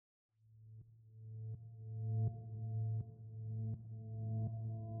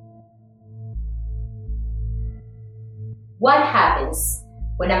What happens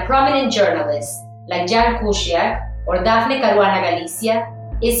when a prominent journalist like Jan Kuciak or Daphne Caruana Galizia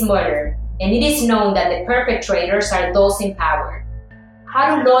is murdered and it is known that the perpetrators are those in power?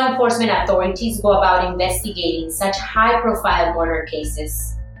 How do law enforcement authorities go about investigating such high-profile murder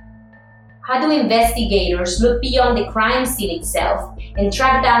cases? How do investigators look beyond the crime scene itself and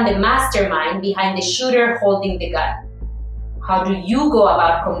track down the mastermind behind the shooter holding the gun? How do you go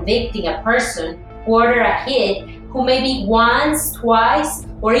about convicting a person who ordered a hit who may be once, twice,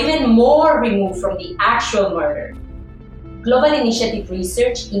 or even more removed from the actual murder? Global Initiative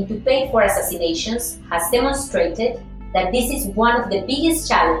research into paid-for assassinations has demonstrated that this is one of the biggest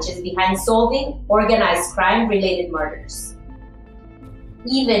challenges behind solving organized crime-related murders.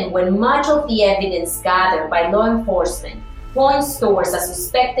 Even when much of the evidence gathered by law enforcement points towards a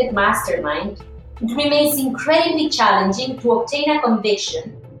suspected mastermind, it remains incredibly challenging to obtain a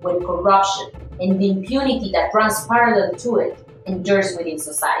conviction when corruption and the impunity that runs parallel to it endures within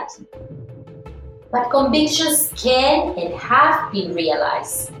society. But convictions can and have been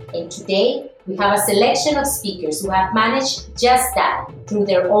realized, and today we have a selection of speakers who have managed just that through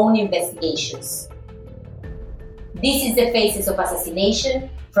their own investigations. This is the Faces of Assassination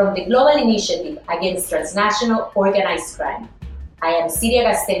from the Global Initiative Against Transnational Organized Crime. I am Siria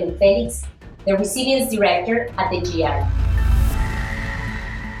Gastelum Felix, the Resilience Director at the GR.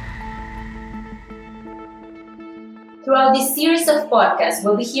 Throughout this series of podcasts,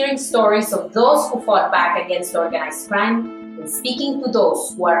 we'll be hearing stories of those who fought back against organized crime and speaking to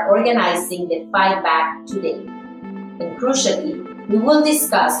those who are organizing the fight back today. And crucially, we will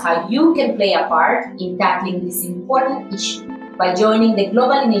discuss how you can play a part in tackling this important issue by joining the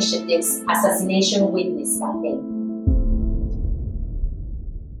Global Initiative's Assassination Witness campaign.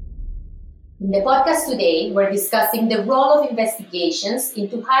 In the podcast today, we're discussing the role of investigations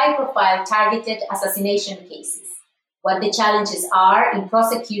into high-profile targeted assassination cases, what the challenges are in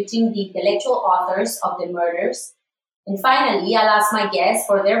prosecuting the intellectual authors of the murders, and finally, I'll ask my guests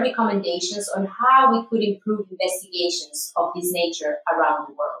for their recommendations on how we could improve investigations of this nature around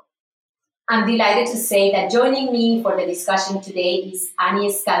the world. I'm delighted to say that joining me for the discussion today is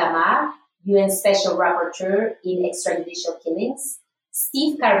Agnes Kalamar, UN Special Rapporteur in Extrajudicial Killings,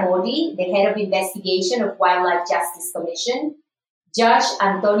 Steve Carmody, the Head of Investigation of Wildlife Justice Commission, Judge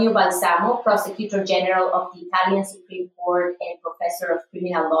Antonio Balsamo, Prosecutor General of the Italian Supreme Court and Professor of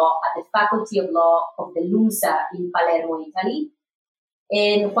Criminal Law at the Faculty of Law of the LUMSA in Palermo, Italy,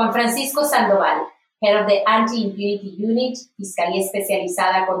 and Juan Francisco Sandoval, Head of the Anti-Impunity Unit, Fiscalía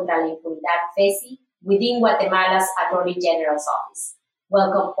Especializada contra la Impunidad, FESI, within Guatemala's Attorney General's Office.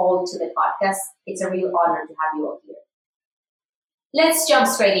 Welcome all to the podcast. It's a real honor to have you all here. Let's jump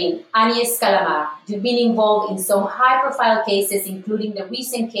straight in. Agnes Kalamar, you've been involved in some high-profile cases, including the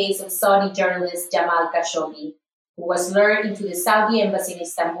recent case of Saudi journalist Jamal Khashoggi, who was lured into the Saudi embassy in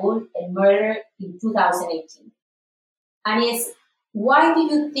Istanbul and murdered in 2018. Agnes, why do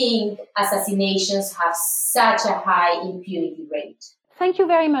you think assassinations have such a high impunity rate? Thank you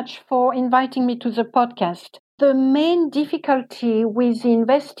very much for inviting me to the podcast. The main difficulty with the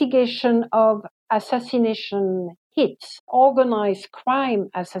investigation of assassination hits, organized crime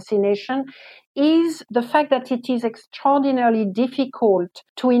assassination, is the fact that it is extraordinarily difficult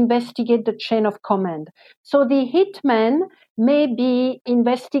to investigate the chain of command. So the hitman may be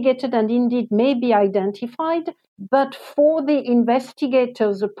investigated and indeed may be identified, but for the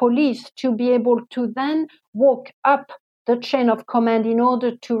investigators, the police, to be able to then walk up the chain of command in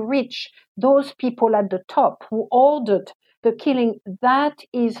order to reach those people at the top who ordered the killing, that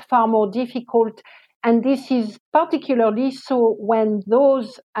is far more difficult. And this is particularly so when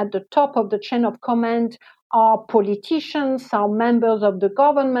those at the top of the chain of command are politicians, are members of the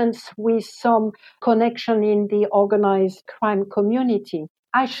governments with some connection in the organized crime community.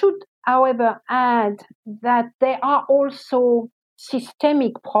 I should, however, add that there are also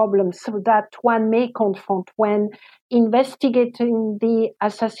systemic problems that one may confront when investigating the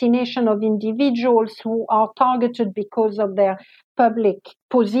assassination of individuals who are targeted because of their public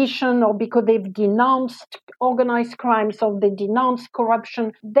position or because they've denounced organized crimes or they denounce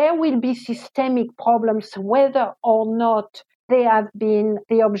corruption. There will be systemic problems whether or not they have been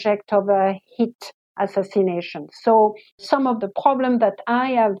the object of a hit assassination. So some of the problems that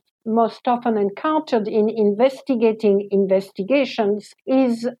I have most often encountered in investigating investigations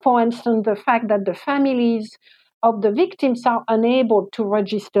is, for instance, the fact that the families of the victims are unable to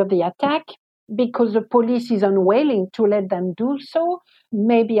register the attack because the police is unwilling to let them do so,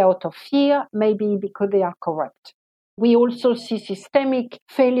 maybe out of fear, maybe because they are corrupt. We also see systemic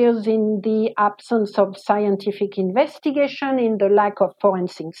failures in the absence of scientific investigation, in the lack of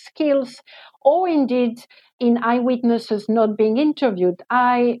forensic skills, or indeed in eyewitnesses not being interviewed.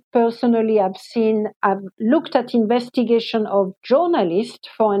 I personally I've looked at investigation of journalists,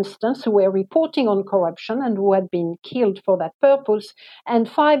 for instance, who were reporting on corruption and who had been killed for that purpose. And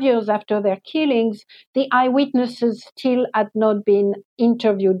 5 years after their killings, the eyewitnesses still had not been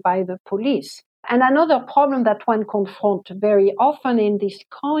interviewed by the police. And another problem that one confronts very often in this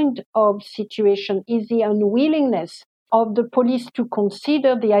kind of situation is the unwillingness of the police to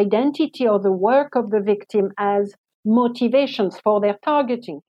consider the identity or the work of the victim as motivations for their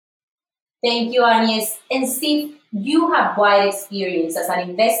targeting. Thank you, Agnes. And Steve, you have wide experience as an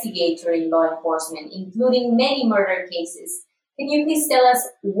investigator in law enforcement, including many murder cases. Can you please tell us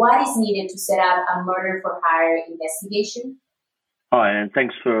what is needed to set up a murder-for-hire investigation? Hi, and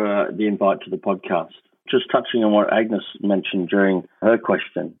thanks for the invite to the podcast. Just touching on what Agnes mentioned during her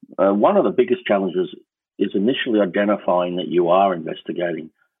question, one of the biggest challenges is initially identifying that you are investigating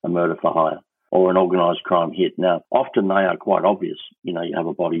a murder for hire or an organised crime hit. Now, often they are quite obvious. You know, you have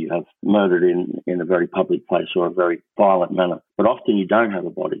a body you have murdered in a very public place or a very violent manner. But often you don't have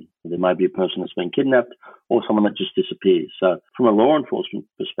a body. There may be a person that's been kidnapped or someone that just disappears. So from a law enforcement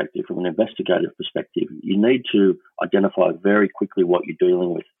perspective, from an investigative perspective, you need to identify very quickly what you're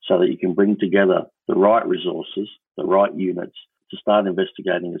dealing with so that you can bring together the right resources, the right units to start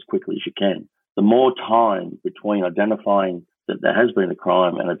investigating as quickly as you can. The more time between identifying that there has been a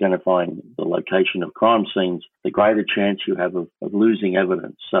crime and identifying the location of crime scenes, the greater chance you have of losing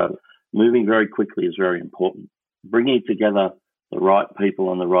evidence. So moving very quickly is very important. Bringing together the right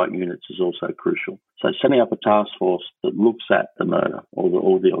people and the right units is also crucial. So setting up a task force that looks at the murder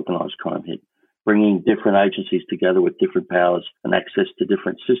or the organised crime hit, bringing different agencies together with different powers and access to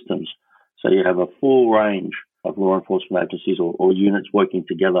different systems. So you have a full range of law enforcement agencies or units working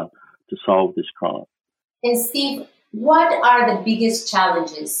together to solve this crime. And Steve, what are the biggest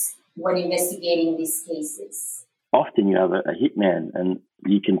challenges when investigating these cases? Often you have a hitman and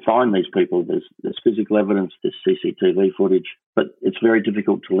you can find these people. There's physical evidence, there's CCTV footage, but it's very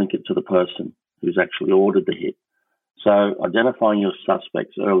difficult to link it to the person who's actually ordered the hit. So identifying your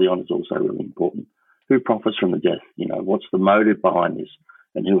suspects early on is also really important. Who profits from the death? You know, what's the motive behind this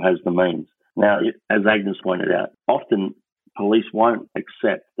and who has the means? Now, as Agnes pointed out, often police won't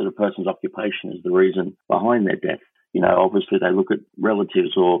accept that a person's occupation is the reason behind their death. You know, obviously they look at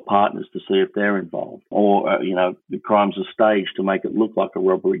relatives or partners to see if they're involved, or, the crimes are staged to make it look like a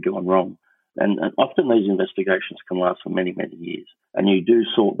robbery gone wrong. And often these investigations can last for many, many years. And you do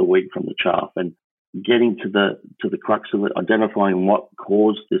sort the wheat from the chaff, and getting to the crux of it, identifying what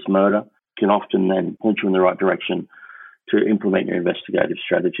caused this murder can often then point you in the right direction to implement your investigative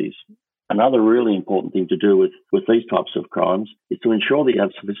strategies. Another really important thing to do with these types of crimes is to ensure that you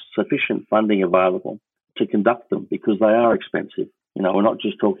have sufficient funding available to conduct them, because they are expensive. You know, we're not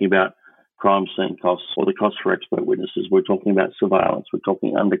just talking about crime scene costs or the costs for expert witnesses. We're talking about surveillance. We're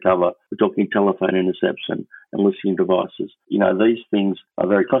talking undercover. We're talking telephone interception and listening devices. You know, these things are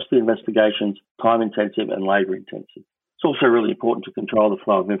very costly investigations, time intensive and labour intensive. It's also really important to control the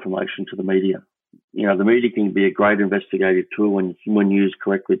flow of information to the media. You know, the media can be a great investigative tool when used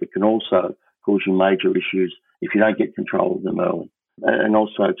correctly, but can also cause you major issues if you don't get control of them early. And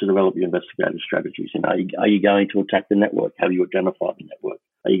also to develop your investigative strategies. You know, are you going to attack the network? Have you identified the network?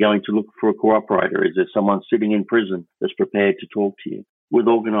 Are you going to look for a cooperator? Is there someone sitting in prison that's prepared to talk to you? With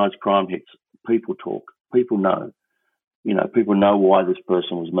organised crime hits, people talk. People know. You know, people know why this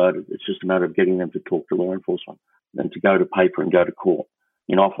person was murdered. It's just a matter of getting them to talk to law enforcement and to go to paper and go to court.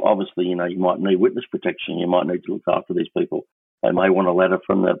 You know, obviously, you know, you might need witness protection. You might need to look after these people. They may want a letter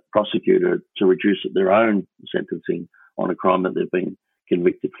from the prosecutor to reduce their own sentencing on a crime that they've been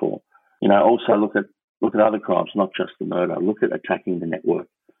convicted for. You know, also look at other crimes, not just the murder. Look at attacking the network.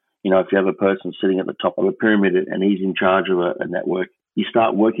 You know, if you have a person sitting at the top of a pyramid and he's in charge of a network, you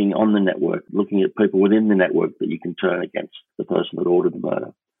start working on the network, looking at people within the network that you can turn against the person that ordered the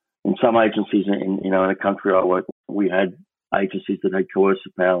murder. In some agencies, in a country I work with, we had agencies that had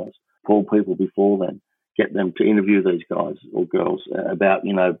coercive powers, pull people before them, get them to interview these guys or girls about,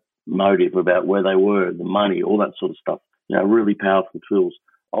 you know, motive, about where they were, the money, all that sort of stuff. You know, really powerful tools.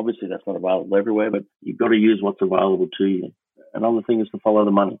 Obviously, that's not available everywhere, but you've got to use what's available to you. Another thing is to follow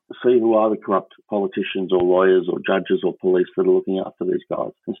the money. See who are the corrupt politicians or lawyers or judges or police that are looking after these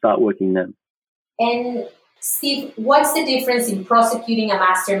guys and start working them. And Steve, what's the difference in prosecuting a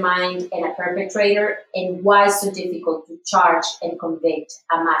mastermind and a perpetrator, and why is it so difficult to charge and convict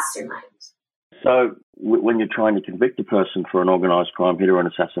a mastermind? So when you're trying to convict a person for an organised crime hit or an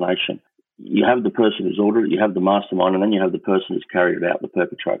assassination, you have the person who's ordered it, you have the mastermind, and then you have the person who's carried it out, the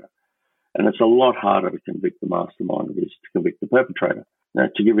perpetrator. And it's a lot harder to convict the mastermind than it is to convict the perpetrator. Now,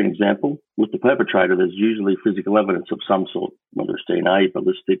 to give you an example, with the perpetrator, there's usually physical evidence of some sort, whether it's DNA,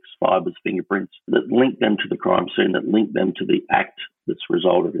 ballistics, fibres, fingerprints, that link them to the crime scene, that link them to the act that's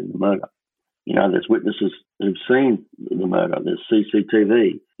resulted in the murder. You know, there's witnesses who've seen the murder. There's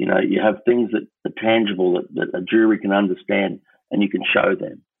CCTV. You know, you have things that are tangible that a jury can understand and you can show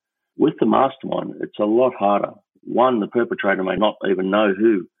them. With the mastermind, it's a lot harder. One, the perpetrator may not even know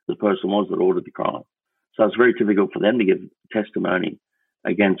who the person was that ordered the crime. So it's very difficult for them to give testimony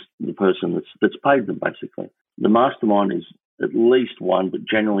against the person that's paid them, basically. The mastermind is at least one, but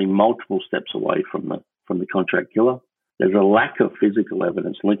generally multiple steps away from the contract killer. There's a lack of physical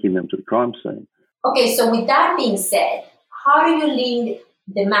evidence linking them to the crime scene. Okay, so with that being said, how do you link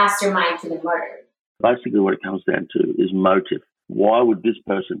the mastermind to the murder? Basically what it comes down to is motive. Why would this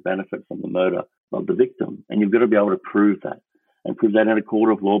person benefit from the murder of the victim? And you've got to be able to prove that, and prove that in a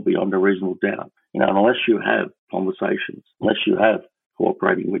court of law beyond a reasonable doubt. You know, unless you have conversations, unless you have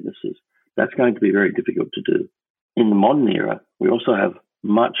cooperating witnesses, that's going to be very difficult to do. In the modern era, we also have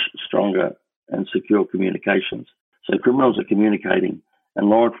much stronger and secure communications. So criminals are communicating, and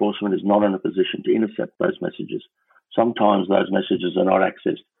law enforcement is not in a position to intercept those messages. Sometimes those messages are not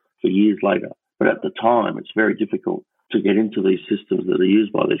accessed for years later. But at the time, it's very difficult to get into these systems that are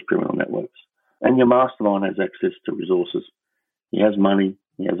used by these criminal networks. And your mastermind has access to resources. He has money,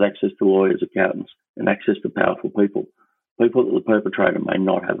 he has access to lawyers, accountants, and access to powerful people that the perpetrator may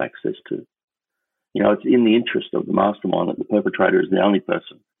not have access to. You know, it's in the interest of the mastermind that the perpetrator is the only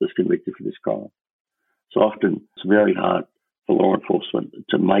person that's convicted for this crime. So often it's very hard for law enforcement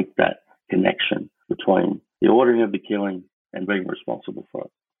to make that connection between the ordering of the killing and being responsible for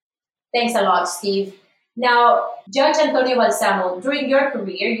it. Thanks a lot, Steve. Now, Judge Antonio Balsamo, during your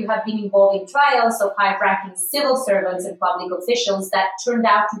career, you have been involved in trials of high-ranking civil servants and public officials that turned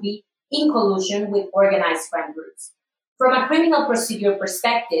out to be in collusion with organized crime groups. From a criminal procedure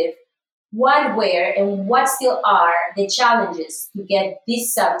perspective, what were and what still are the challenges to get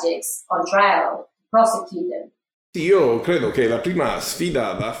these subjects on trial, prosecute them? I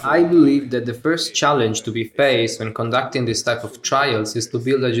believe that the first challenge to be faced when conducting this type of trials is to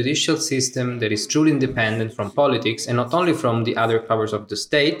build a judicial system that is truly independent from politics and not only from the other powers of the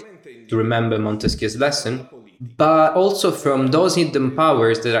state, to remember Montesquieu's lesson, but also from those hidden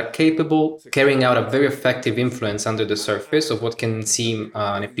powers that are capable of carrying out a very effective influence under the surface of what can seem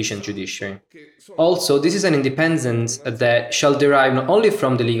an efficient judiciary. Also, this is an independence that shall derive not only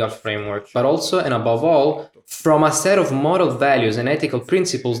from the legal framework, but also and above all, from a set of moral values and ethical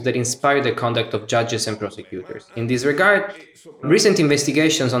principles that inspire the conduct of judges and prosecutors. In this regard, recent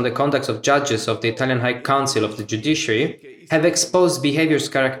investigations on the conduct of judges of the Italian High Council of the Judiciary have exposed behaviors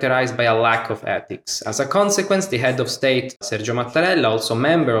characterized by a lack of ethics. As a consequence, the head of state, Sergio Mattarella, also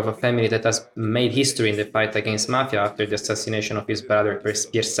member of a family that has made history in the fight against mafia after the assassination of his brother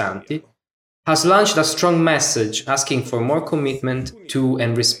Piersanti, has launched a strong message asking for more commitment to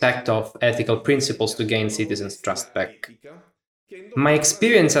and respect of ethical principles to gain citizens' trust back. My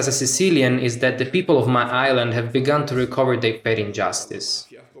experience as a Sicilian is that the people of my island have begun to recover their faith in justice.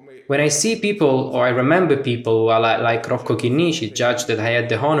 When I see people, or I remember people like Rocco Chinnici, judge that I had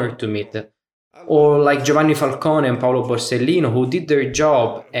the honor to meet, or like Giovanni Falcone and Paolo Borsellino, who did their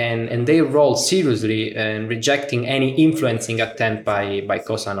job and their role seriously and rejecting any influencing attempt by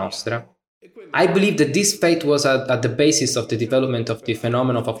Cosa Nostra, I believe that this faith was at the basis of the development of the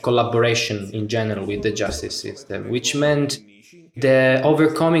phenomenon of collaboration in general with the justice system, which meant the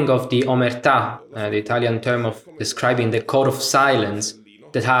overcoming of the omertà, the Italian term of describing the code of silence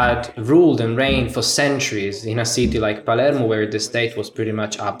that had ruled and reigned for centuries in a city like Palermo, where the state was pretty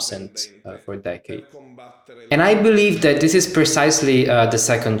much absent for decades. And I believe that this is precisely the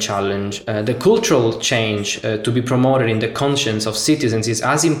second challenge. The cultural change to be promoted in the conscience of citizens is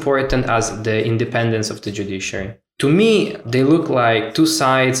as important as the independence of the judiciary. To me, they look like two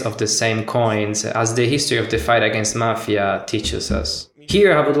sides of the same coins, as the history of the fight against mafia teaches us.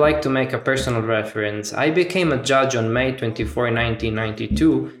 Here, I would like to make a personal reference. I became a judge on May 24,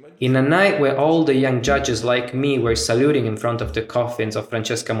 1992, in a night where all the young judges like me were saluting in front of the coffins of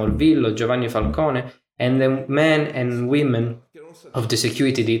Francesca Morvillo, Giovanni Falcone, and the men and women of the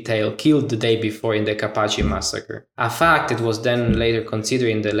security detail killed the day before in the Capaci massacre. A fact that was then later considered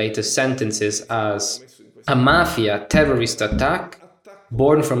in the latest sentences as a mafia terrorist attack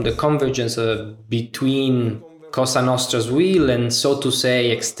born from the convergence between Cosa Nostra's will and, so to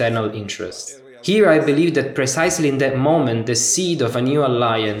say, external interests. Here I believe that precisely in that moment the seed of a new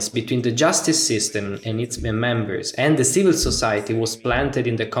alliance between the justice system and its members and the civil society was planted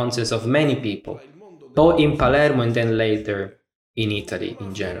in the conscience of many people, both in Palermo and then later in Italy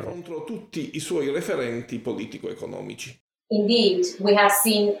in general. Indeed, we have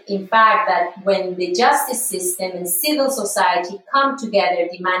seen, in fact, that when the justice system and civil society come together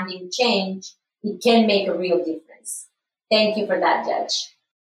demanding change, it can make a real difference. Thank you for that, Judge.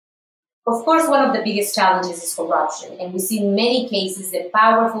 Of course, one of the biggest challenges is corruption, and we see in many cases the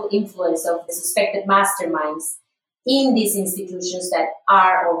powerful influence of the suspected masterminds in these institutions that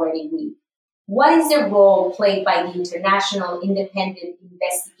are already weak. What is the role played by the international independent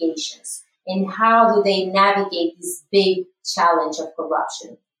investigations, and how do they navigate this big challenge of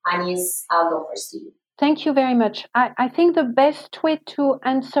corruption? Agnes, I'll go first to you. Thank you very much. I think the best way to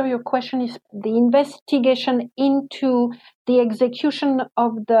answer your question is the investigation into the execution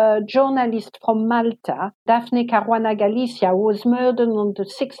of the journalist from Malta, Daphne Caruana Galizia, who was murdered on the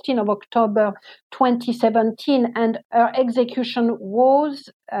 16th of October 2017, and her execution was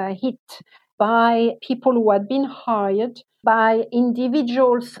hit by people who had been hired by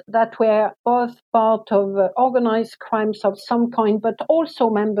individuals that were both part of organized crimes of some kind, but also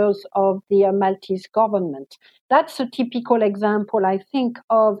members of the Maltese government. That's a typical example, I think,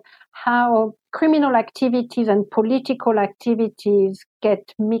 of how criminal activities and political activities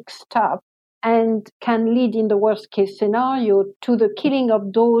get mixed up and can lead, in the worst case scenario, to the killing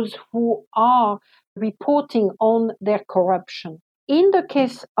of those who are reporting on their corruption. In the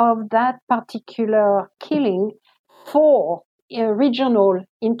case of that particular killing, 4 regional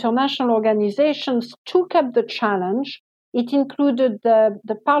international organizations took up the challenge. It included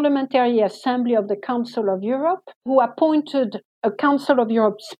the Parliamentary Assembly of the Council of Europe, who appointed a Council of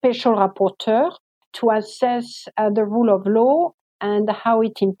Europe special rapporteur to assess the rule of law and how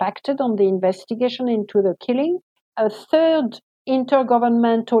it impacted on the investigation into the killing. A third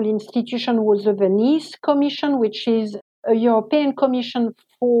intergovernmental institution was the Venice Commission, which is a European Commission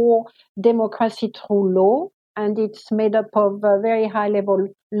for Democracy Through Law, and it's made up of very high-level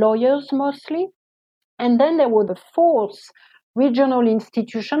lawyers mostly. And then there was the 4th regional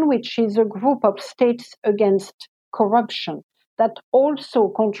institution, which is a group of states against corruption that also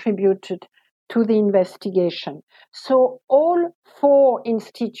contributed to the investigation. So all 4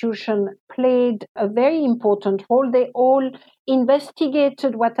 institutions played a very important role. They all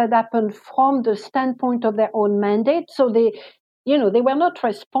investigated what had happened from the standpoint of their own mandate. So they were not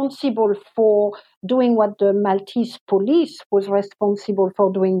responsible for doing what the Maltese police was responsible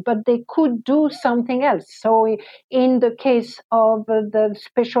for doing, but they could do something else. So in the case of the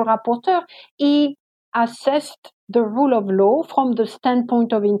special rapporteur, he assessed the rule of law from the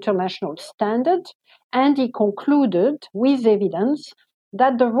standpoint of international standard, and he concluded with evidence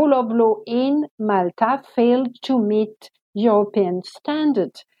that the rule of law in Malta failed to meet European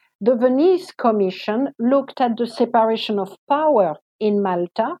standard. The Venice Commission looked at the separation of power in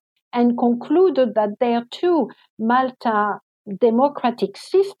Malta and concluded that there too, Malta democratic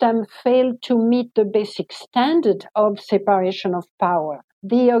system failed to meet the basic standard of separation of power.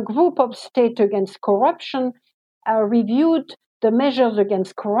 The group of states against corruption reviewed the measures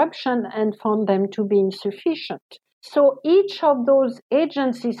against corruption and found them to be insufficient. So each of those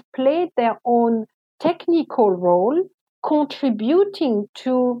agencies played their own technical role, contributing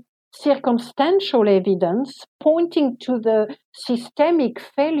to circumstantial evidence pointing to the systemic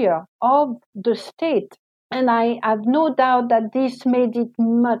failure of the state. And I have no doubt that this made it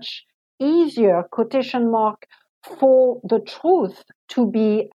much easier, quotation mark, for the truth to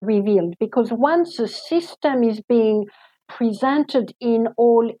be revealed. Because once a system is being presented in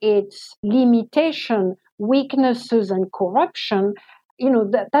all its limitation, weaknesses, and corruption,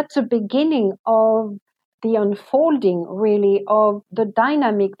 that's a beginning of the unfolding, really, of the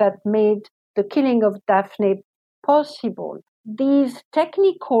dynamic that made the killing of Daphne possible. This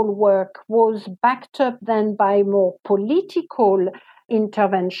technical work was backed up then by more political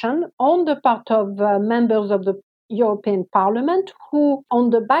intervention on the part of members of the European Parliament, who, on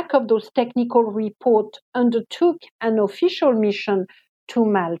the back of those technical reports, undertook an official mission to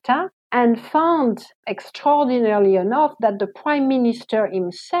Malta and found, extraordinarily enough, that the Prime Minister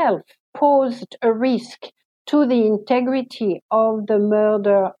himself posed a risk to the integrity of the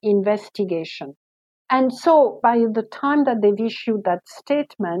murder investigation. And so by the time that they've issued that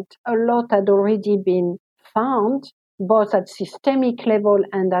statement, a lot had already been found, both at systemic level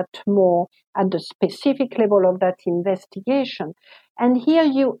and at the specific level of that investigation. And here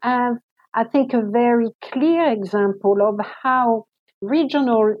you have, I think, a very clear example of how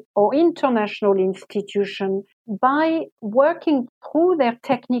regional or international institutions, by working through their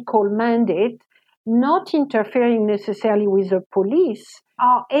technical mandate, not interfering necessarily with the police,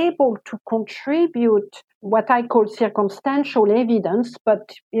 are able to contribute what I call circumstantial evidence,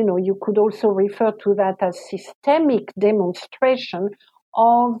 but you could also refer to that as systemic demonstration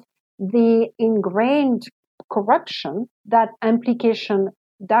of the ingrained corruption, that implication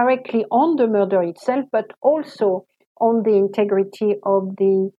directly on the murder itself, but also on the integrity of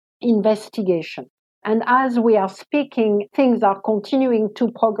the investigation. And as we are speaking, things are continuing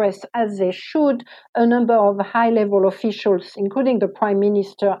to progress as they should. A number of high-level officials, including the Prime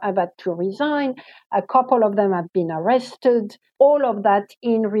Minister, have had to resign. A couple of them have been arrested. All of that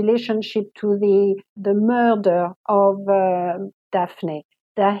in relationship to the murder of Daphne.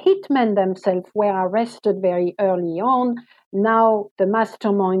 The hitmen themselves were arrested very early on. Now the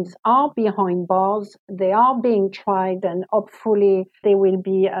masterminds are behind bars. They are being tried, and hopefully they will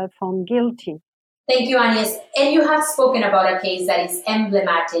be found guilty. Thank you, Agnes. And you have spoken about a case that is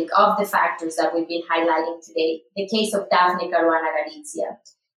emblematic of the factors that we've been highlighting today, the case of Daphne Caruana Galizia,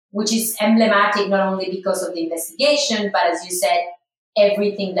 which is emblematic not only because of the investigation, but as you said,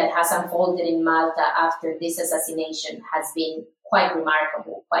 everything that has unfolded in Malta after this assassination has been quite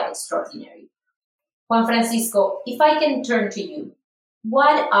remarkable, quite extraordinary. Juan Francisco, if I can turn to you,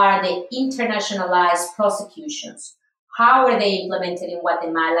 what are the internationalized prosecutions? How are they implemented in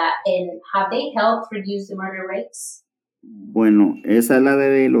Guatemala, and have they helped reduce the murder rates? Bueno, esa es la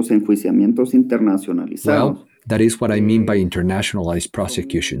de los enjuiciamientos internacionalizados. Well, that is what I mean by internationalized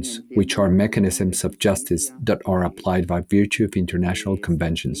prosecutions, which are mechanisms of justice that are applied by virtue of international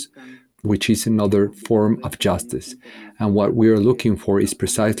conventions, which is another form of justice. And what we are looking for is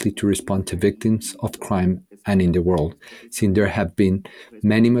precisely to respond to victims of crime and in the world, since there have been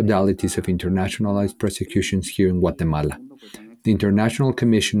many modalities of internationalized prosecutions here in Guatemala. The International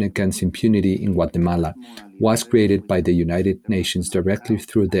Commission Against Impunity in Guatemala was created by the United Nations directly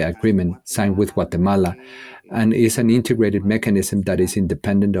through the agreement signed with Guatemala and is an integrated mechanism that is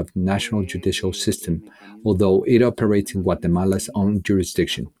independent of the national judicial system, although it operates in Guatemala's own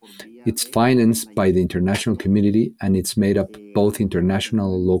jurisdiction. It's financed by the international community and it's made up both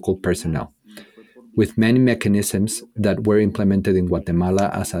international and local personnel, with many mechanisms that were implemented in Guatemala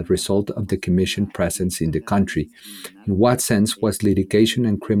as a result of the Commission presence in the country. In what sense was litigation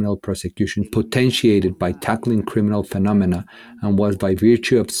and criminal prosecution potentiated by tackling criminal phenomena, and was by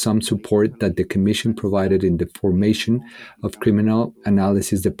virtue of some support that the Commission provided in the formation of Criminal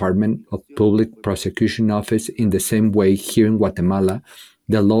Analysis Department of Public Prosecution Office. In the same way, here in Guatemala,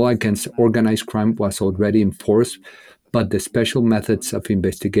 the law against organized crime was already enforced, but the special methods of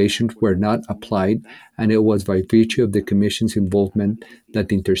investigation were not applied, and it was by virtue of the Commission's involvement that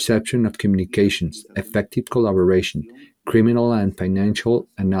the interception of communications, effective collaboration, criminal and financial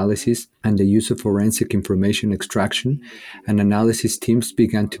analysis, and the use of forensic information extraction and analysis teams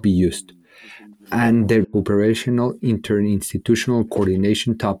began to be used. And the operational interinstitutional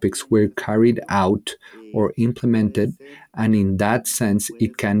coordination topics were carried out or implemented, and in that sense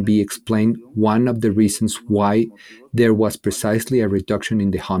it can be explained one of the reasons why there was precisely a reduction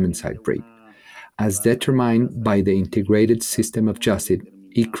in the homicide rate. As determined by the integrated system of justice,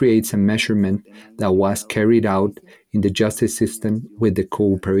 it creates a measurement that was carried out in the justice system with the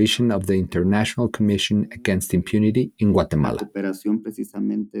cooperation of the International Commission Against Impunity in Guatemala.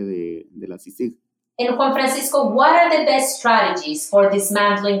 And Juan Francisco, what are the best strategies for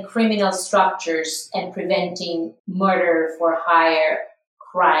dismantling criminal structures and preventing murder for hire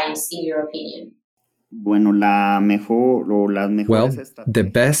crimes, in your opinion? Well,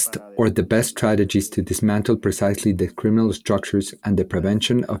 the best strategies to dismantle precisely the criminal structures and the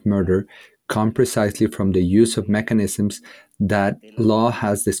prevention of murder come precisely from the use of mechanisms that law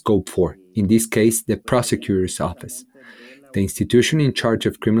has the scope for, in this case, the prosecutor's office. The institution in charge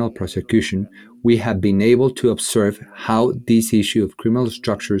of criminal prosecution, we have been able to observe how this issue of criminal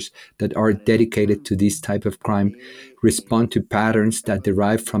structures that are dedicated to this type of crime respond to patterns that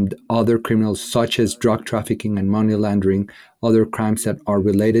derive from other criminals such as drug trafficking and money laundering, other crimes that are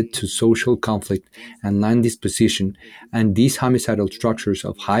related to social conflict and land disposition, and these homicidal structures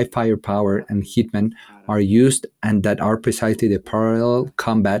of high firepower and hitmen are used, and that are precisely the parallel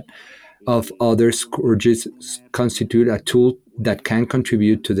combat of other scourges constitute a tool that can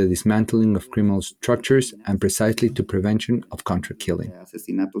contribute to the dismantling of criminal structures and precisely to prevention of contract killing.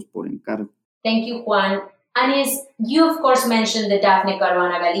 Thank you, Juan. Agnes, you of course mentioned the Daphne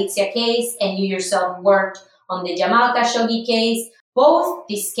Caruana Galizia case, and you yourself worked on the Jamal Khashoggi case. Both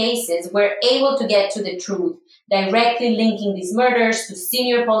these cases were able to get to the truth, directly linking these murders to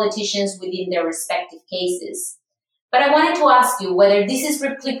senior politicians within their respective cases. But I wanted to ask you whether this is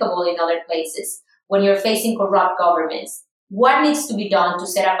replicable in other places when you're facing corrupt governments. What needs to be done to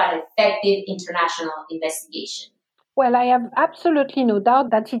set up an effective international investigation? Well, I have absolutely no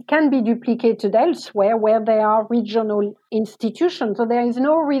doubt that it can be duplicated elsewhere where there are regional institutions. So there is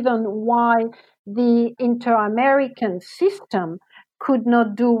no reason why the inter-American system could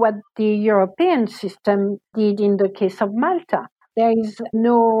not do what the European system did in the case of Malta. There is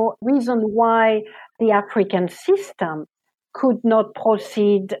no reason why the African system could not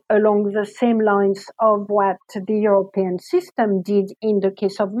proceed along the same lines of what the European system did in the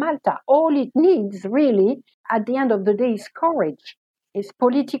case of Malta. All it needs, really, at the end of the day, is courage, is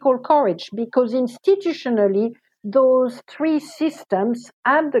political courage, because institutionally, those three systems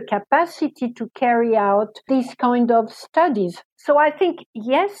have the capacity to carry out these kind of studies. So I think,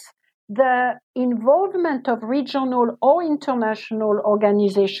 yes, the involvement of regional or international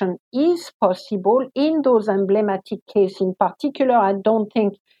organization is possible in those emblematic cases. In particular, I don't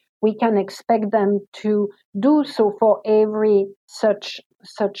think we can expect them to do so for every such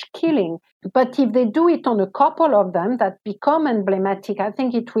killing. But if they do it on a couple of them that become emblematic, I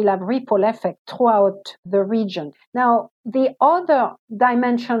think it will have ripple effect throughout the region. Now, the other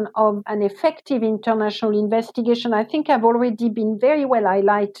dimension of an effective international investigation, I think have already been very well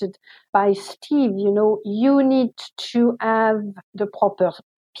highlighted by Steve. You need to have the proper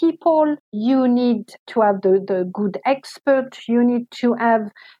people, you need to have the good expert, you need to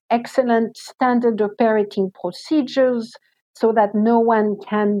have excellent standard operating procedures so that no one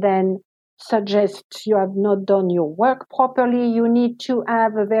can then suggest you have not done your work properly. You need to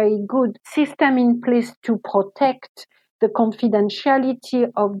have a very good system in place to protect the confidentiality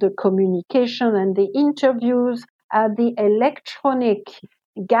of the communication and the interviews. The electronic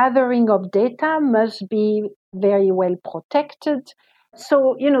gathering of data must be very well protected.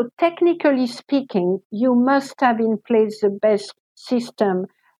 So, technically speaking, you must have in place the best system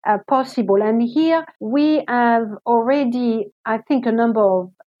possible. And here we have already, I think, a number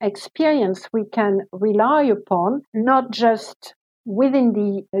of experience we can rely upon, not just within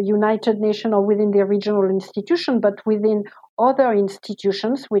the United Nations or within the regional institution, but within other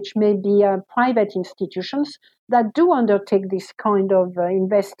institutions, which may be private institutions that do undertake this kind of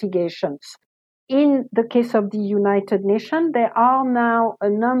investigations. In the case of the United Nations, there are now a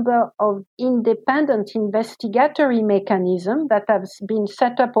number of independent investigatory mechanisms that have been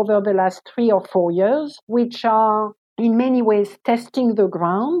set up over the last 3 or 4 years, which are in many ways testing the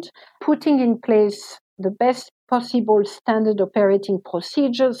ground, putting in place the best possible standard operating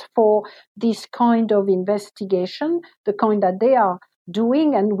procedures for this kind of investigation, the kind that they are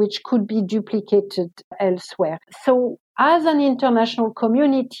doing and which could be duplicated elsewhere. So as an international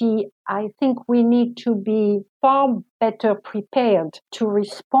community, I think we need to be far better prepared to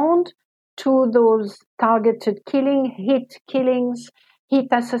respond to those targeted hit killings, hit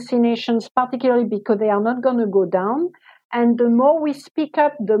assassinations, particularly because they are not going to go down. And the more we speak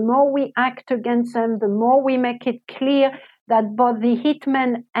up, the more we act against them, the more we make it clear that both the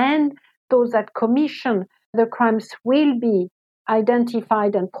hitmen and those that commission the crimes will be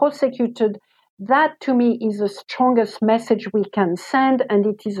identified and prosecuted. That, to me, is the strongest message we can send, and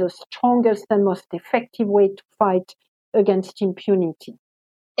it is the strongest and most effective way to fight against impunity.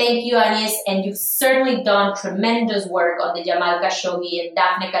 Thank you, Agnes, and you've certainly done tremendous work on the Jamal Khashoggi and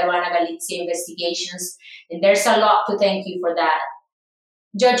Daphne Caruana Galizia investigations, and there's a lot to thank you for that.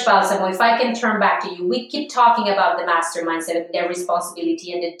 Judge Balsamo, if I can turn back to you, we keep talking about the masterminds and their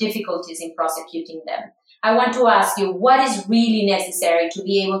responsibility and the difficulties in prosecuting them. I want to ask you, what is really necessary to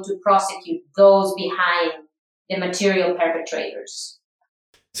be able to prosecute those behind the material perpetrators?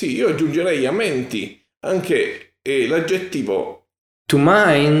 Sì, io aggiungerei a menti anche l'aggettivo. To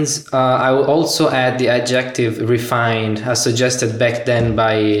minds, I will also add the adjective refined, as suggested back then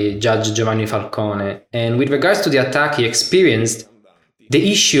by Judge Giovanni Falcone. And with regards to the attack he experienced, the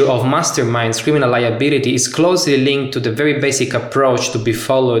issue of masterminds' criminal liability is closely linked to the very basic approach to be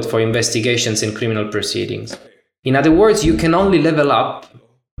followed for investigations in criminal proceedings. In other words, you can only level up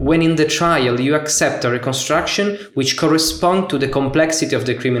when in the trial you accept a reconstruction which corresponds to the complexity of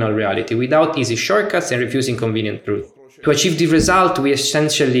the criminal reality, without easy shortcuts and refusing convenient truth. To achieve the result, we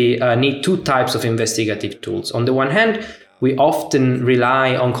essentially need two types of investigative tools. On the one hand, we often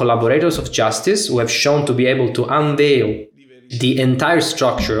rely on collaborators of justice who have shown to be able to unveil the entire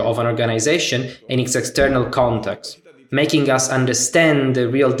structure of an organization and its external context, making us understand the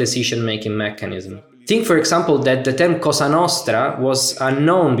real decision-making mechanism. Think, for example, that the term Cosa Nostra was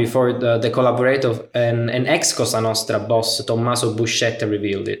unknown before the collaborator of an ex-Cosa Nostra boss, Tommaso Buscetta,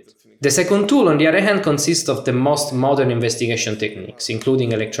 revealed it. The second tool, on the other hand, consists of the most modern investigation techniques,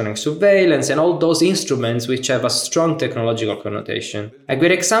 including electronic surveillance and all those instruments which have a strong technological connotation. A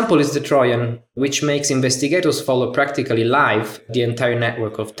great example is the Trojan, which makes investigators follow practically live the entire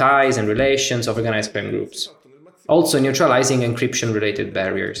network of ties and relations of organized crime groups, also neutralizing encryption-related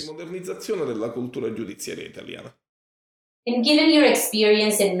barriers. Modernizzazione della cultura giudiziaria italiana. And given your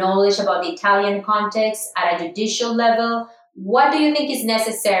experience and knowledge about the Italian context at a judicial level, what do you think is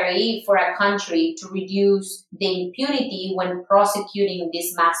necessary for a country to reduce the impunity when prosecuting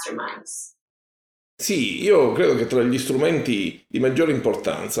these masterminds? Sì, io credo che tra gli strumenti di maggiore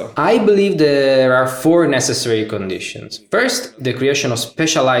importanza. I believe there are 4 necessary conditions. First, the creation of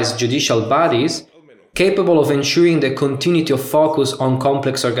specialized judicial bodies capable of ensuring the continuity of focus on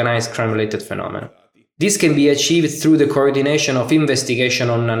complex organized crime-related phenomena. This can be achieved through the coordination of investigation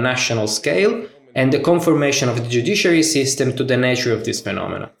on a national scale and the conformation of the judiciary system to the nature of this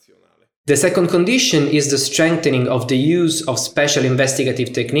phenomena. The second condition is the strengthening of the use of special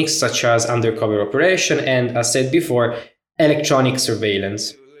investigative techniques such as undercover operation and, as said before, electronic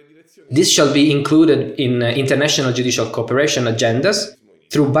surveillance. This shall be included in international judicial cooperation agendas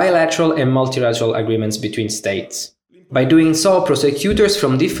through bilateral and multilateral agreements between states. By doing so, prosecutors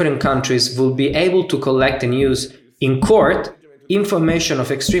from different countries will be able to collect and use in court information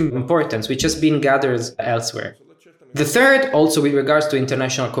of extreme importance which has been gathered elsewhere. The third, also with regards to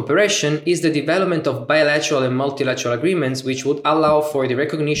international cooperation, is the development of bilateral and multilateral agreements which would allow for the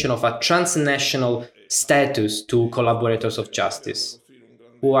recognition of a transnational status to collaborators of justice,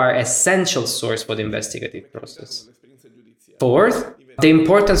 who are essential source for the investigative process. Fourth, the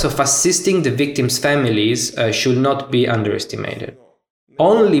importance of assisting the victims' families should not be underestimated.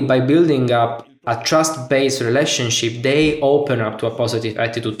 Only by building up a trust-based relationship, they open up to a positive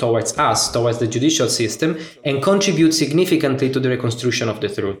attitude towards us, towards the judicial system, and contribute significantly to the reconstruction of the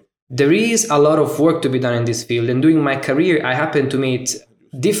truth. There is a lot of work to be done in this field, and during my career, I happened to meet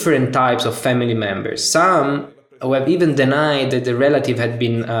different types of family members. Some who have even denied that the relative had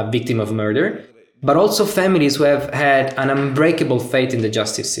been a victim of murder, but also families who have had an unbreakable faith in the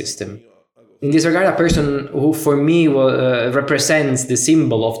justice system. In this regard, a person who for me represents the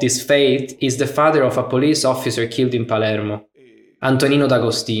symbol of this faith is the father of a police officer killed in Palermo, Antonino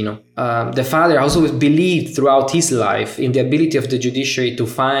D'Agostino. The father also believed throughout his life in the ability of the judiciary to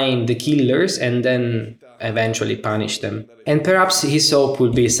find the killers and then eventually punish them. And perhaps his hope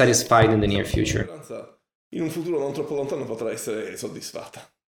will be satisfied in the near future. In un futuro non troppo lontano potrà essere soddisfatta.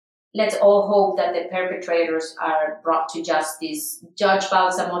 Let's all hope that the perpetrators are brought to justice. Judge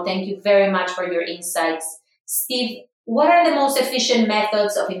Balsamo, thank you very much for your insights. Steve, what are the most efficient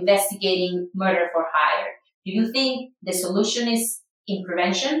methods of investigating murder for hire? Do you think the solution is in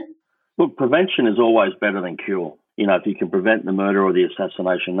prevention? Look, prevention is always better than cure. You know, if you can prevent the murder or the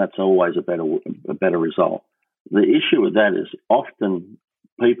assassination, that's always a better result. The issue with that is often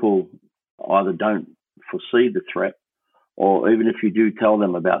people either don't foresee the threat, or even if you do tell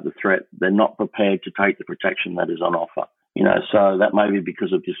them about the threat, they're not prepared to take the protection that is on offer. You know, so that may be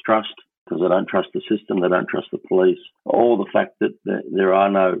because of distrust, because they don't trust the system, they don't trust the police, or the fact that there are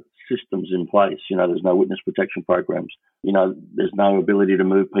no systems in place. You know, there's no witness protection programs. You know, there's no ability to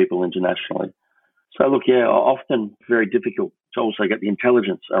move people internationally. So look, yeah, often very difficult to also get the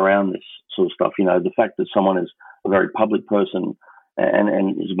intelligence around this sort of stuff. You know, the fact that someone is a very public person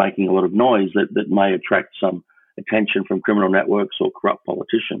and is making a lot of noise that may attract some attention from criminal networks or corrupt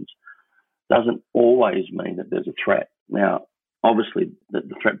politicians doesn't always mean that there's a threat. Now, obviously, the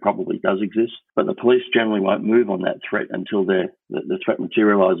threat probably does exist, but the police generally won't move on that threat until the threat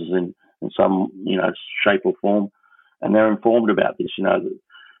materialises in some, you know, shape or form, and they're informed about this. You know,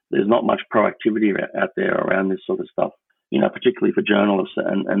 there's not much proactivity out there around this sort of stuff, you know, particularly for journalists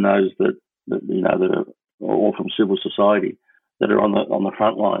and those that you know, that are all from civil society that are on the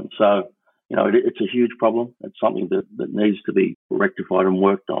front line. So, you know, it's a huge problem. It's something that needs to be rectified and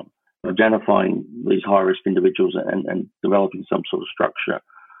worked on, identifying these high-risk individuals and developing some sort of structure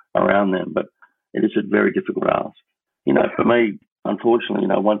around them. But it is a very difficult ask. You know, for me, unfortunately, you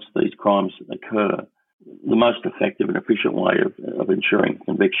know, once these crimes occur, the most effective and efficient way of ensuring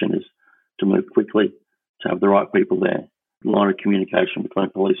conviction is to move quickly, to have the right people there, a line of communication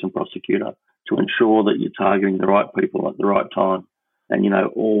between police and prosecutor, to ensure that you're targeting the right people at the right time. And, you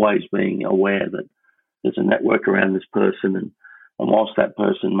know, always being aware that there's a network around this person. And whilst that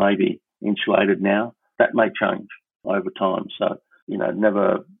person may be insulated now, that may change over time. So, you know,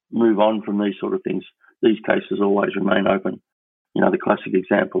 never move on from these sort of things. These cases always remain open. You know, the classic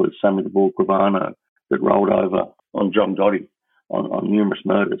example is Sammy the Bull Gravano that rolled over on John Gotti on numerous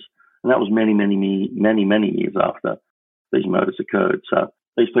murders. And that was many years after these murders occurred. So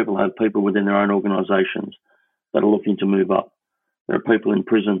These people have people within their own organisations that are looking to move up. There are people in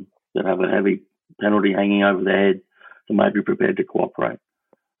prison that have a heavy penalty hanging over their head that may be prepared to cooperate.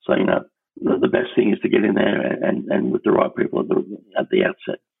 So, the best thing is to get in there and with the right people at the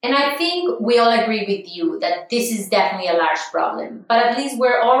outset. And I think we all agree with you that this is definitely a large problem. But at least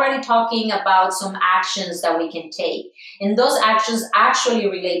we're already talking about some actions that we can take. And those actions actually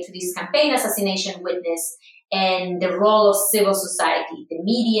relate to this campaign assassination witness and the role of civil society, the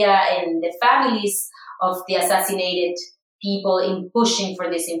media, and the families of the assassinated people in pushing for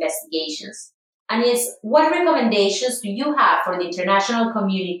these investigations. And what recommendations do you have for the international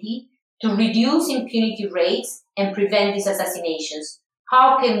community to reduce impunity rates and prevent these assassinations?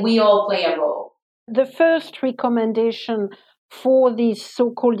 How can we all play a role? The first recommendation for this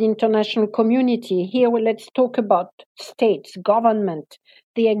so-called international community, here let's talk about states, government,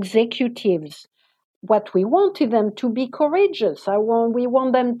 the executives. What we want is them to be courageous. We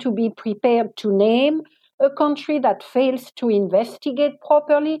want them to be prepared to name a country that fails to investigate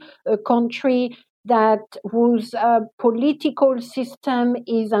properly, a country whose political system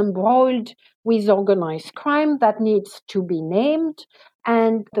is embroiled with organized crime that needs to be named,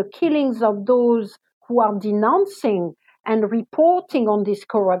 and the killings of those who are denouncing and reporting on this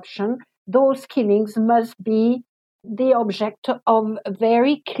corruption, those killings must be the object of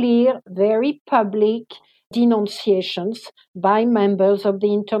very clear, very public denunciations by members of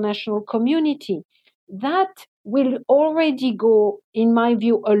the international community. That will already go, in my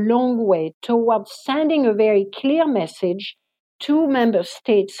view, a long way towards sending a very clear message to member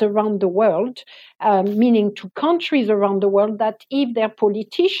states around the world, meaning to countries around the world, that if their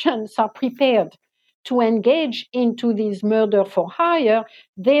politicians are prepared to engage into this murder for hire,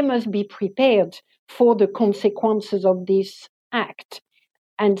 they must be prepared for the consequences of this act.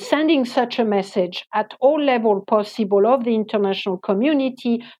 And sending such a message at all levels possible of the international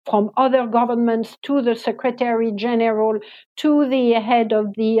community, from other governments to the Secretary General, to the head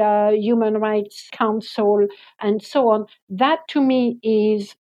of the Human Rights Council, and so on, that to me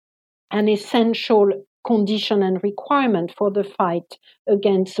is an essential condition and requirement for the fight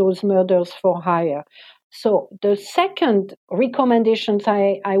against those murders for hire. So the second recommendations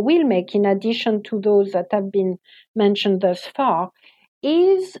I will make, in addition to those that have been mentioned thus far,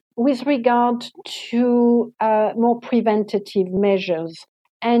 is with regard to more preventative measures.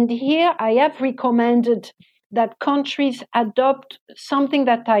 And here I have recommended that countries adopt something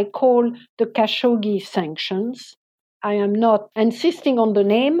that I call the Khashoggi sanctions. I am not insisting on the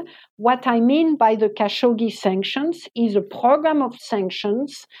name. What I mean by the Khashoggi sanctions is a program of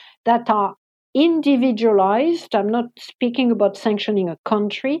sanctions that are individualized. I'm not speaking about sanctioning a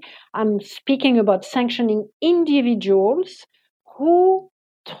country. I'm speaking about sanctioning individuals who,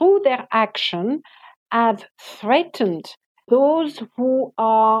 through their action, have threatened those who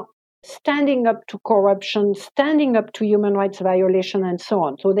are standing up to corruption, standing up to human rights violation, and so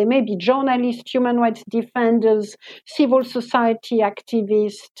on. So they may be journalists, human rights defenders, civil society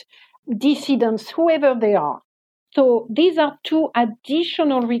activists, dissidents, whoever they are. So these are two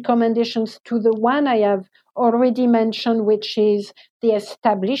additional recommendations to the one I have already mentioned, which is the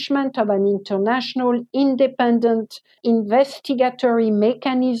establishment of an international independent investigatory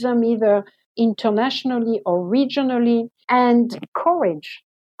mechanism, either internationally or regionally, and courage.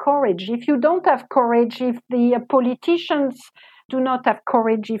 If you don't have courage, if the politicians do not have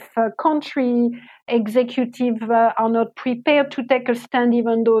courage, if country executives are not prepared to take a stand,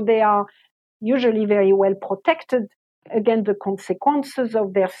 even though they are usually very well protected against the consequences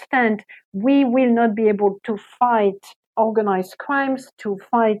of their stand, we will not be able to fight organized crimes, to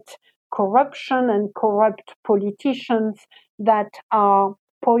fight corruption and corrupt politicians that are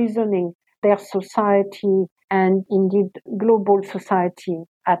poisoning their society and indeed global society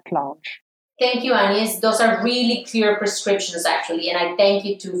at large. Thank you, Agnes. Those are really clear prescriptions, actually, and I thank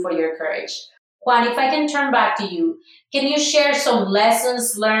you too for your courage. Juan, if I can turn back to you, can you share some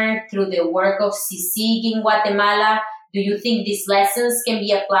lessons learned through the work of CICIG in Guatemala? Do you think these lessons can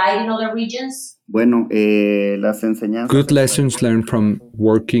be applied in other regions? Good lessons learned from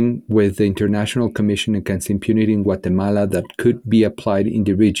working with the International Commission Against Impunity in Guatemala that could be applied in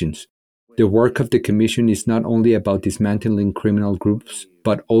the regions. The work of the Commission is not only about dismantling criminal groups,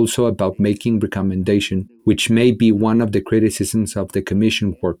 but also about making recommendations, which may be one of the criticisms of the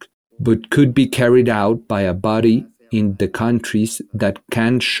Commission work, but could be carried out by a body in the countries that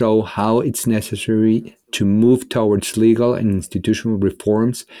can show how it's necessary to move towards legal and institutional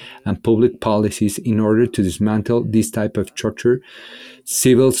reforms and public policies in order to dismantle this type of torture,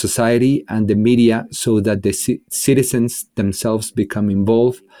 civil society and the media, so that the citizens themselves become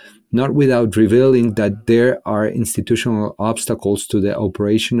involved not without revealing that there are institutional obstacles to the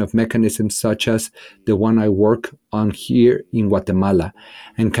operation of mechanisms such as the one I work on here in Guatemala,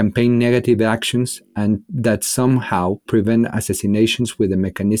 and campaign negative actions, and that somehow prevent assassinations with a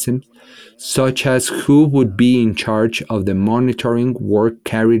mechanism such as who would be in charge of the monitoring work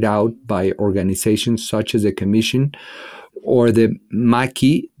carried out by organizations such as the Commission or the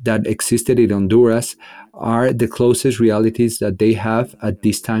Maqui that existed in Honduras are the closest realities that they have at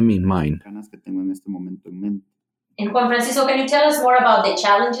this time in mind. And Juan Francisco, can you tell us more about the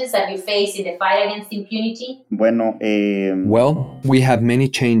challenges that you face in the fight against impunity? Well, we have many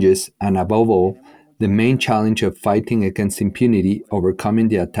changes, and above all, the main challenge of fighting against impunity, overcoming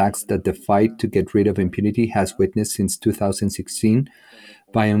the attacks that the fight to get rid of impunity has witnessed since 2016,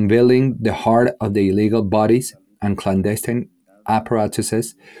 by unveiling the heart of the illegal bodies and clandestine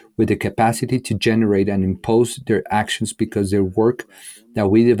apparatuses with the capacity to generate and impose their actions, because their work that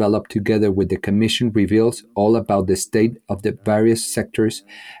we developed together with the Commission reveals all about the state of the various sectors.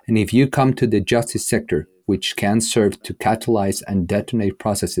 And if you come to the justice sector, which can serve to catalyze and detonate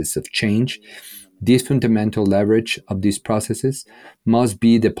processes of change, this fundamental leverage of these processes must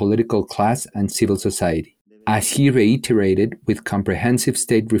be the political class and civil society. As he reiterated, with comprehensive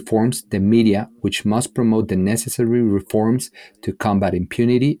state reforms, the media, which must promote the necessary reforms to combat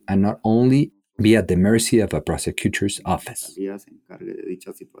impunity and not only be at the mercy of a prosecutor's office.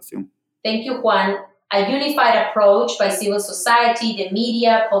 Thank you, Juan. A unified approach by civil society, the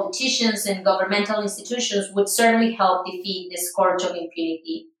media, politicians, and governmental institutions would certainly help defeat the scourge of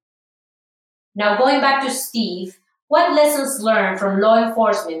impunity. Now, going back to Steve, what lessons learned from law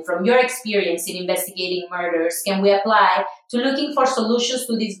enforcement, from your experience in investigating murders, can we apply to looking for solutions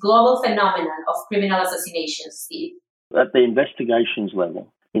to this global phenomenon of criminal assassinations, Steve? At the investigations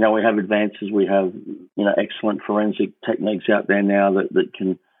level, we have advances. We have, excellent forensic techniques out there now that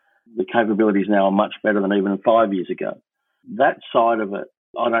can, the capabilities now are much better than even 5 years ago. That side of it,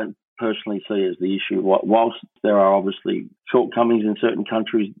 I don't personally see as the issue. Whilst there are obviously shortcomings in certain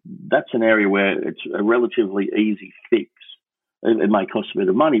countries, that's an area where it's a relatively easy fix. It may cost a bit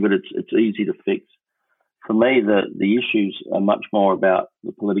of money, but it's easy to fix. For me, the issues are much more about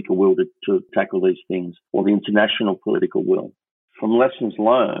the political will to tackle these things, or the international political will. From lessons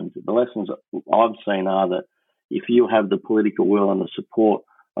learned, the lessons I've seen are that if you have the political will and the support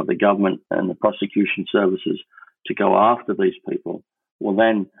of the government and the prosecution services to go after these people, well,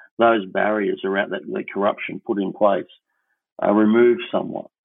 then those barriers around that corruption put in place are removed somewhat.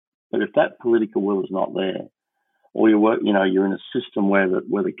 But if that political will is not there, or you're in a system where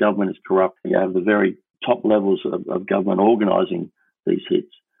the government is corrupt, you have the very top levels of government organising these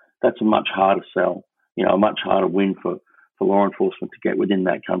hits, that's a much harder sell, a much harder win for law enforcement to get within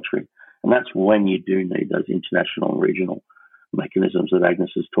that country. And that's when you do need those international and regional mechanisms that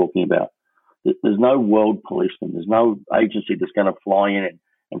Agnes is talking about. There's no world policeman. There's no agency that's going to fly in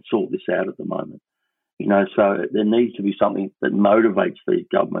and sort this out at the moment. So there needs to be something that motivates these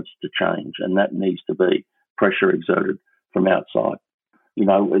governments to change, and that needs to be pressure exerted from outside.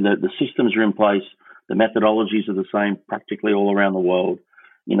 The systems are in place. The methodologies are the same practically all around the world.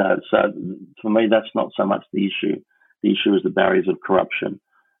 So for me, that's not so much the issue. The issue is the barriers of corruption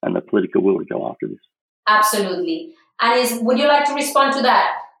and the political will to go after this. Absolutely. And would you like to respond to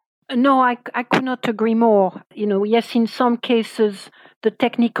that? No, I could not agree more. Yes, in some cases, the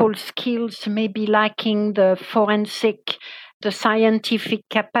technical skills may be lacking, the forensic, the scientific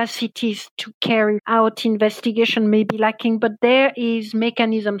capacities to carry out investigation may be lacking, but there is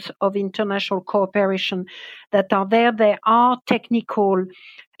mechanisms of international cooperation that are there. There are technical,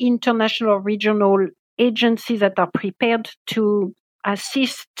 international, regional agencies that are prepared to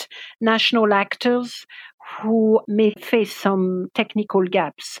assist national actors who may face some technical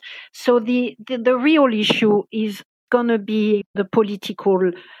gaps. So the real issue is going to be the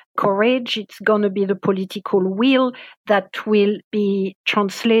political courage, it's going to be the political will that will be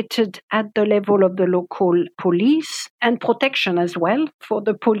translated at the level of the local police, and protection as well for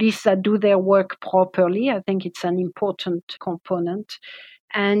the police that do their work properly. I think it's an important component.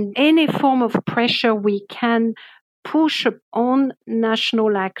 And any form of pressure we can push on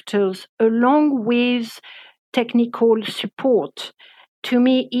national actors along with technical support, to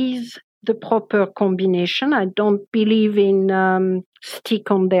me, is the proper combination. I don't believe in stick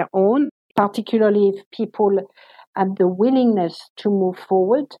on their own, particularly if people have the willingness to move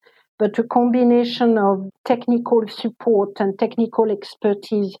forward. But a combination of technical support and technical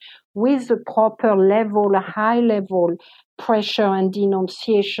expertise with the proper level, high level pressure and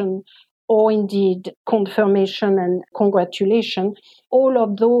denunciation, or indeed confirmation and congratulation, all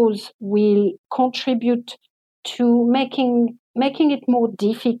of those will contribute to making it more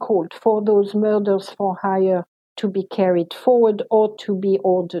difficult for those murders for hire to be carried forward or to be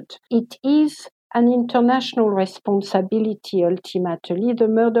ordered. It is an international responsibility ultimately. The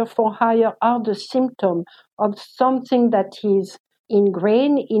murder for hire are the symptom of something that is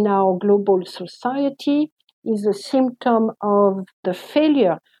ingrained in our global society, is a symptom of the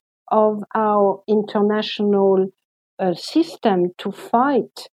failure of our international system to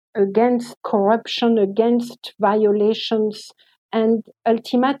fight against corruption, against violations, and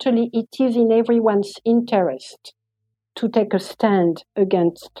ultimately it is in everyone's interest to take a stand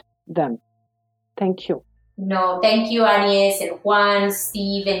against them. Thank you. No, thank you, Agnes and Juan,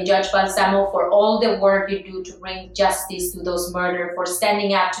 Steve, and Judge Balsamo for all the work you do to bring justice to those murdered, for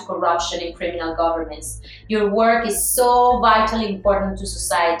standing up to corruption in criminal governments. Your work is so vitally important to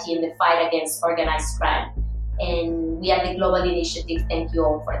society in the fight against organized crime. And we at the Global Initiative thank you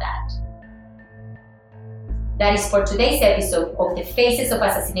all for that. That is for today's episode of the Faces of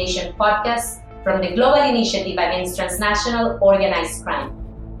Assassination podcast from the Global Initiative Against Transnational Organized Crime.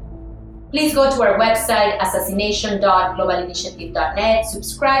 Please go to our website, assassination.globalinitiative.net,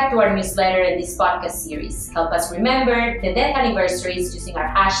 subscribe to our newsletter and this podcast series. Help us remember the death anniversaries using our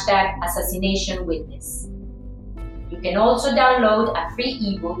hashtag AssassinationWitness. You can also download a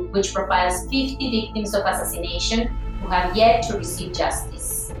free ebook which profiles 50 victims of assassination who have yet to receive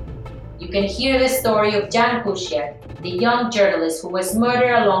justice. You can hear the story of Jan Kuciak, the young journalist who was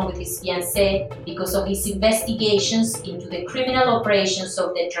murdered along with his fiancée because of his investigations into the criminal operations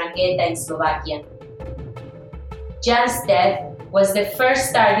of the Drangheta in Slovakia. Jan's death was the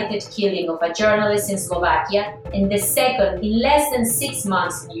first targeted killing of a journalist in Slovakia and the second in less than 6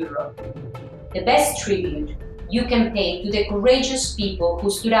 months in Europe. The best tribute you can pay to the courageous people who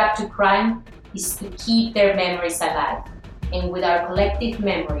stood up to crime is to keep their memories alive, and with our collective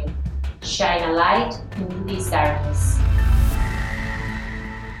memory, shine a light into this darkness.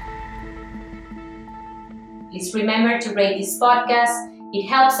 Please remember to rate this podcast. It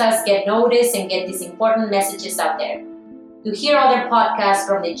helps us get noticed and get these important messages out there. To hear other podcasts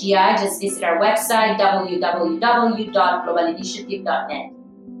from the GI, just visit our website, www.globalinitiative.net.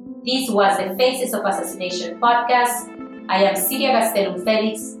 This was the Faces of Assassination podcast. I am Siria Gastelum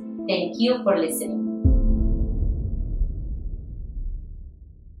Felix. Thank you for listening.